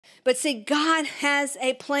But see, God has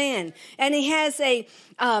a plan, and he has a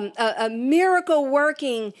miracle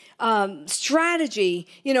working strategy,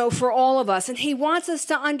 for all of us. And he wants us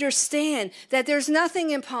to understand that there's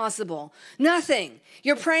nothing impossible, nothing.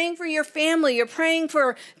 You're praying for your family. You're praying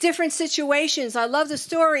for different situations. I love the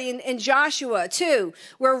story in Joshua, too,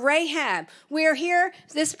 where Rahab, we're here,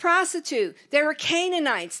 this prostitute, they were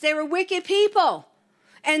Canaanites. They were wicked people.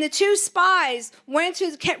 And the two spies went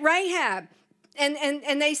to Rahab,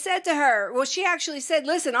 and they said to her, well, she actually said,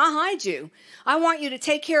 listen, I'll hide you. I want you to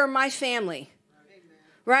take care of my family. Amen.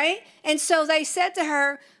 Right? And so they said to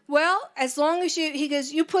her, well, as long as he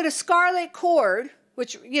goes, you put a scarlet cord,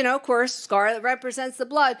 which, of course, scarlet represents the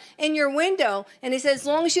blood, in your window. And he said, as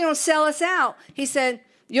long as you don't sell us out, he said,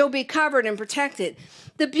 you'll be covered and protected.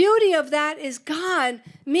 The beauty of that is God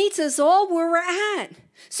meets us all where we're at.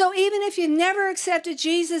 So even if you never accepted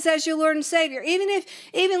Jesus as your Lord and Savior,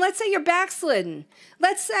 even let's say you're backslidden,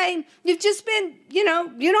 let's say you've just been, you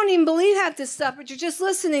don't even believe half this stuff, but you're just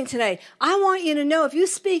listening today. I want you to know, if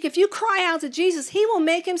you cry out to Jesus, he will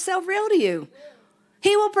make himself real to you.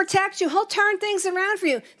 He will protect you. He'll turn things around for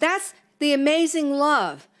you. That's the amazing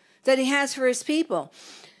love that he has for his people.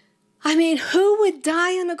 I mean, who would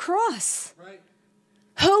die on the cross? Right.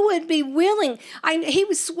 Who would be willing? He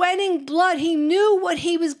was sweating blood. He knew what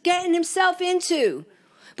he was getting himself into,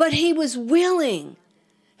 but he was willing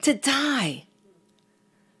to die.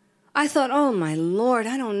 I thought, oh, my Lord,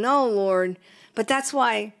 I don't know, Lord. But that's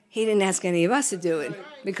why he didn't ask any of us to do it,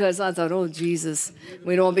 because I thought, oh, Jesus,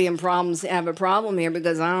 we'd all be in problems, have a problem here,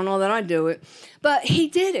 because I don't know that I'd do it. But he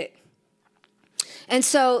did it. And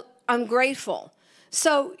so I'm grateful.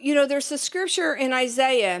 So, there's a scripture in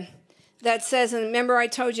Isaiah that says, and remember I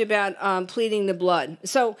told you about pleading the blood.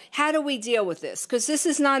 So how do we deal with this? Because this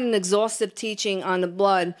is not an exhaustive teaching on the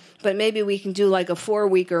blood, but maybe we can do like a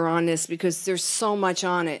 4-weeker on this, because there's so much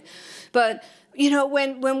on it. But,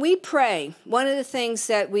 when we pray, one of the things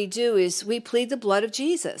that we do is we plead the blood of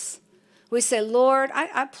Jesus. We say, Lord,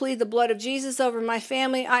 I plead the blood of Jesus over my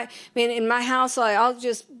family. I mean, in my house,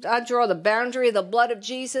 I draw the boundary of the blood of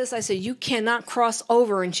Jesus. I say, you cannot cross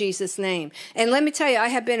over in Jesus' name. And let me tell you, I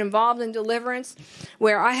have been involved in deliverance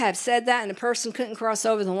where I have said that and the person couldn't cross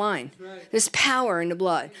over the line. Right. There's power in the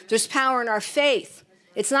blood. There's power in our faith.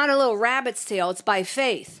 It's not a little rabbit's tail. It's by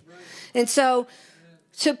faith. Right. And so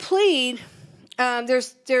to plead,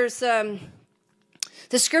 there's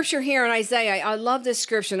the scripture here in Isaiah, I love this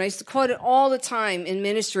scripture, and I used to quote it all the time in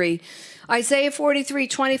ministry. Isaiah 43,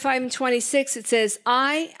 25 and 26, it says,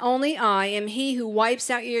 only I am he who wipes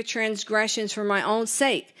out your transgressions for my own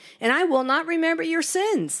sake, and I will not remember your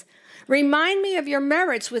sins. Remind me of your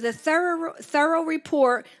merits with a thorough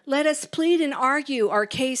report. Let us plead and argue our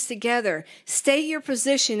case together. State your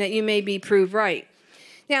position that you may be proved right.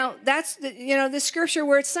 Now, that's the scripture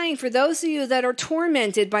where it's saying, for those of you that are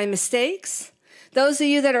tormented by mistakes, those of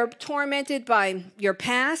you that are tormented by your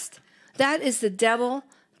past, that is the devil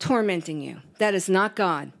tormenting you. That is not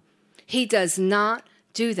God. He does not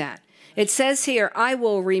do that. It says here, I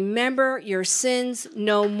will remember your sins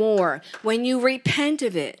no more. When you repent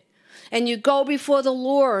of it and you go before the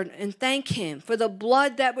Lord and thank him for the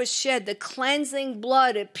blood that was shed, the cleansing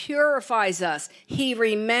blood, it purifies us. He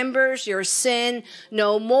remembers your sin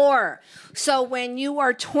no more. So when you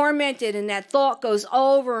are tormented and that thought goes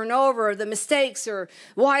over and over, the mistakes or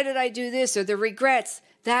why did I do this or the regrets,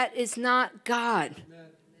 that is not God.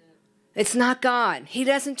 It's not God. He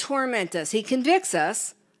doesn't torment us. He convicts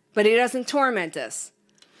us, but he doesn't torment us.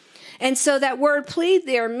 And so that word plead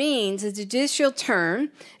there means a judicial term,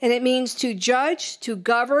 and it means to judge, to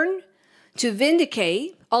govern, to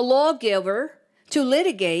vindicate, a lawgiver, to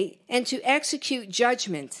litigate, and to execute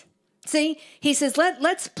judgment. See, he says,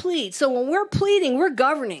 let's plead. So when we're pleading, we're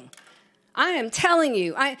governing. I am telling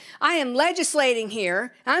you, I am legislating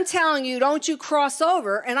here. I'm telling you, don't you cross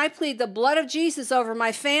over. And I plead the blood of Jesus over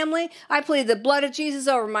my family. I plead the blood of Jesus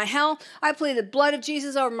over my health. I plead the blood of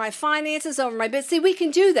Jesus over my finances, over my business. See, we can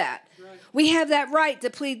do that. Right. We have that right to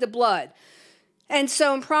plead the blood. And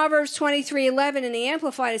so in Proverbs 23:11 in the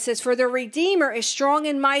Amplified, it says, for the Redeemer is strong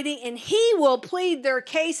and mighty, and he will plead their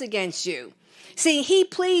case against you. See, he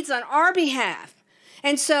pleads on our behalf.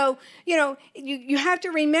 And so, you have to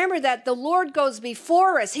remember that the Lord goes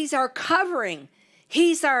before us. He's our covering.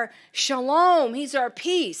 He's our shalom. He's our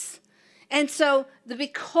peace. And so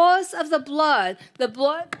because of the blood,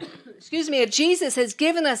 of Jesus has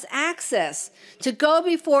given us access to go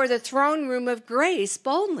before the throne room of grace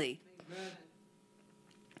boldly. Amen.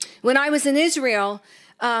 When I was in Israel,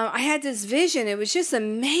 I had this vision. It was just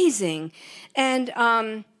amazing.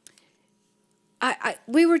 And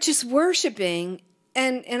we were just worshiping.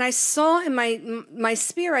 And I saw in my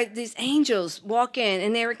spirit these angels walk in,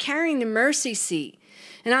 and they were carrying the mercy seat.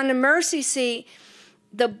 And on the mercy seat,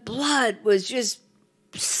 the blood was just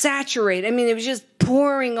saturated. I mean, it was just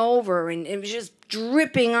pouring over, and it was just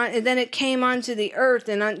dripping on, and then it came onto the earth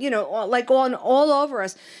and on, like all over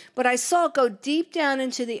us. But I saw it go deep down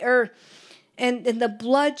into the earth, and the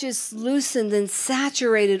blood just loosened and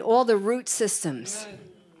saturated all the root systems.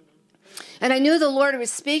 And I knew the Lord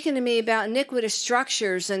was speaking to me about iniquitous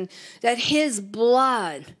structures, and that his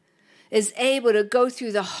blood is able to go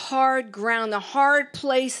through the hard ground, the hard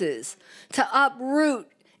places, to uproot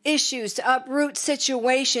issues, to uproot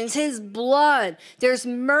situations. His blood, there's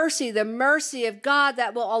mercy, the mercy of God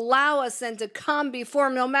that will allow us then to come before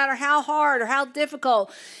him, no matter how hard or how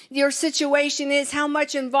difficult your situation is, how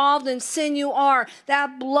much involved in sin you are.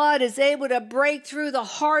 That blood is able to break through the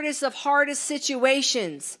hardest of hardest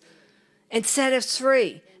situations and set us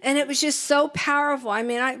free. And it was just so powerful. I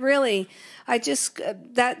mean, that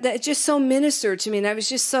just so ministered to me. And I was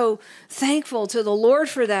just so thankful to the Lord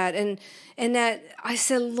for that. And that I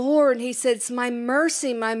said, Lord, and he said, it's my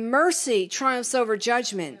mercy triumphs over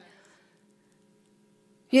judgment.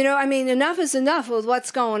 I mean, enough is enough with what's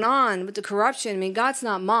going on with the corruption. I mean, God's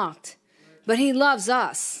not mocked, but he loves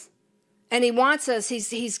us. And he wants us,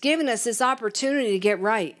 he's given us this opportunity to get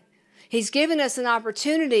right. He's given us an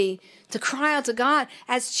opportunity to cry out to God.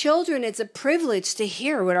 As children, it's a privilege to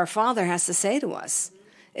hear what our Father has to say to us.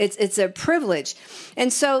 It's a privilege.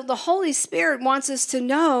 And so the Holy Spirit wants us to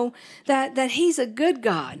know that he's a good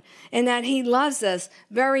God and that he loves us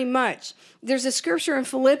very much. There's a scripture in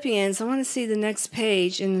Philippians. I want to see the next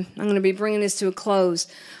page, and I'm going to be bringing this to a close.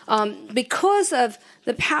 Because of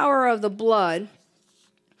the power of the blood,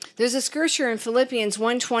 there's a scripture in Philippians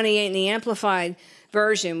 1:28 in the Amplified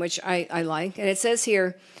Version, which I like. And it says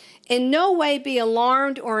here, in no way be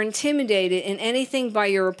alarmed or intimidated in anything by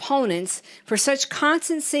your opponents, for such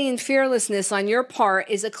constancy and fearlessness on your part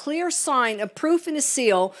is a clear sign, a proof and a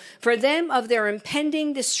seal for them of their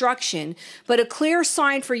impending destruction, but a clear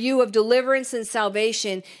sign for you of deliverance and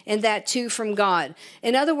salvation, and that too from God.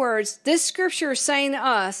 In other words, this scripture is saying to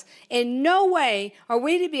us, in no way are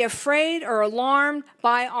we to be afraid or alarmed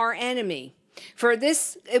by our enemy. For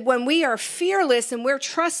this, when we are fearless and we're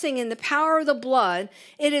trusting in the power of the blood,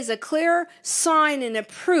 it is a clear sign and a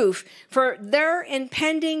proof for their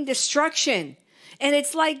impending destruction. And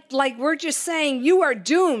it's like we're just saying, you are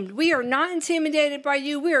doomed. We are not intimidated by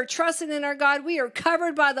you. We are trusting in our God. We are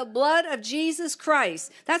covered by the blood of Jesus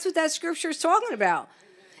Christ. That's what that scripture is talking about.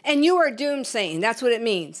 And you are doomed, Satan. That's what it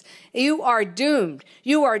means. You are doomed.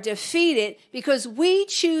 You are defeated because we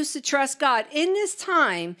choose to trust God in this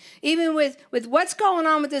time, even with what's going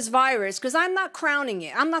on with this virus, because I'm not crowning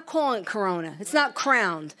it. I'm not calling it corona. It's not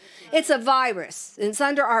crowned. It's a virus. It's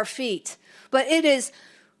under our feet. But it is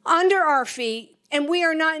under our feet, and we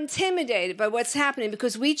are not intimidated by what's happening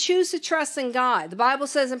because we choose to trust in God. The Bible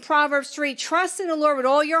says in Proverbs 3, trust in the Lord with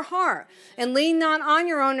all your heart and lean not on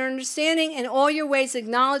your own understanding. In all your ways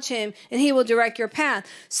acknowledge him, and he will direct your path.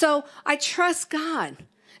 So I trust God,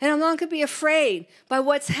 and I'm not going to be afraid by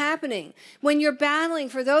what's happening. When you're battling,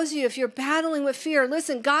 for those of you, if you're battling with fear,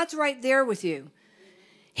 listen, God's right there with you.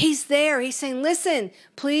 He's there. He's saying, listen,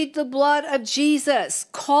 plead the blood of Jesus.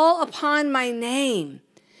 Call upon my name.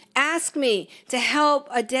 Ask me to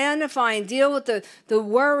help identify and deal with the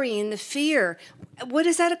worry and the fear. What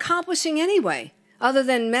is that accomplishing anyway? Other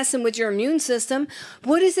than messing with your immune system,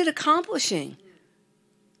 what is it accomplishing?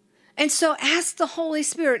 And so ask the Holy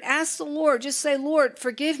Spirit, ask the Lord, just say, Lord,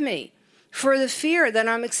 forgive me for the fear that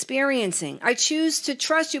I'm experiencing. I choose to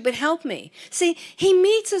trust you, but help me. See, he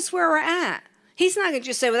meets us where we're at. He's not going to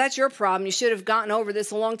just say, well, that's your problem. You should have gotten over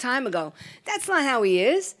this a long time ago. That's not how he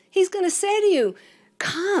is. He's going to say to you,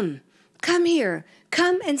 come here,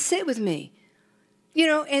 come and sit with me.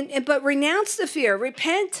 But renounce the fear,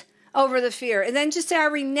 repent over the fear, and then just say, I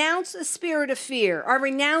renounce the spirit of fear. I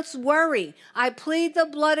renounce worry. I plead the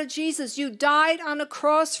blood of Jesus. You died on the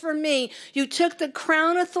cross for me. You took the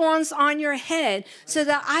crown of thorns on your head so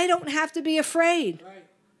that I don't have to be afraid. Right.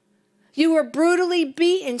 You were brutally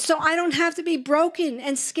beaten so I don't have to be broken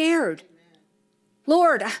and scared.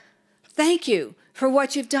 Lord, thank you for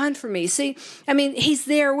what you've done for me. See, I mean, he's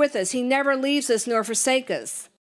there with us. He never leaves us nor forsakes us.